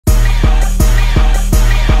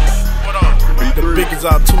Biggies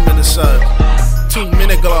out 2 minutes shot. 2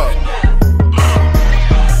 minute Glock.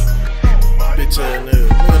 Bitch ass nigga.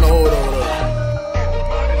 Nigga in the hood over there.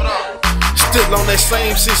 Still on that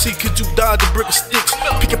same shit, see, could you dodge a brick of sticks?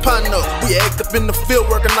 Pick your partner up, we act up in the field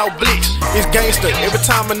working out bleach. It's gangster, every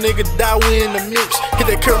time a nigga die, we in the mix.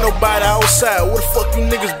 Hit that curve, nobody outside, where the fuck you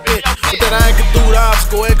niggas been? With that I ain't can do the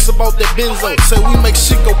ops, go ask about that benzo. Say we make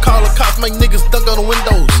shit, go call the cops, make niggas dunk on the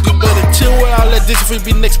windows. You better chill with all that dish if we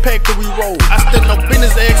be next pack that we roll. I stand up in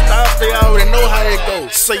his ass, they already know how it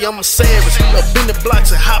goes. Say I'm a savage, up in the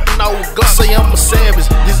blocks and hopping out with Glock. Say I'm a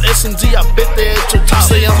savage, this SMG, I bet they at your top.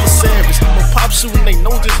 Say I'm a savage. Pop shooting, they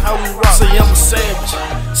know just how we rock. Say I'm a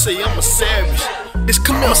savage, say I'm a savage. It's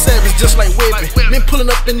come on, savage just like Webby. Then pulling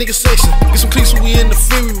up in niggas section. Get some cleats when we in the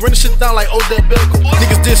field, we running shit down like Odell Beckham.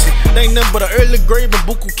 Niggas dissing, they ain't nothing but an early grave and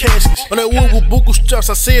buku caskets. On that wood with buku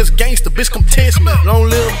straps, I say it's gangster, bitch come test me. Long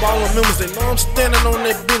live ball members, they know I'm standing on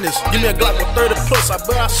that business. Give me a Glock with 30 plus, I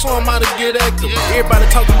bet I saw him how to get active. Everybody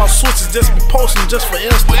talking about switches, just be posting just for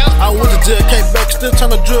instance. I went to jail, came back, still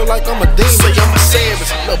trying to drill like I'm a demon. Say I'm a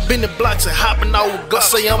savage, up in the blocks and hopping out with Glock.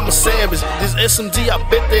 Say I'm a savage, this SMG, I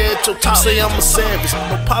bet they at your top. Say I'm a savage.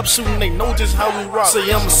 No pop shooting, they know just how we rock.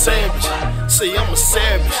 Say I'm a savage, say I'm a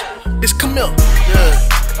savage. It's come up, yeah.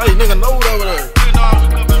 Hey, nigga know it over there.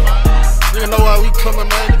 Nigga know how we coming,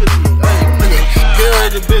 man. Nigga, hey,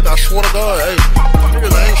 this bitch, I swear to God, hey.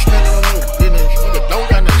 Niggas ain't standing on no business. Nigga don't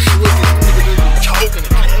got no switches. Nigga just be choking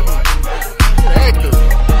and having. Nigga active.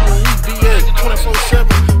 We be at 24/7.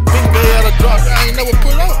 Big day out of drop, I ain't never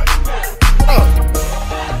put up.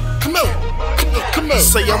 Come on.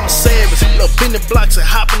 Say I'm a savage, up in the blocks and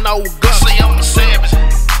hopping out with Glock. Say I'm a savage.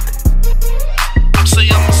 I say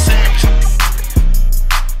I'm a savage.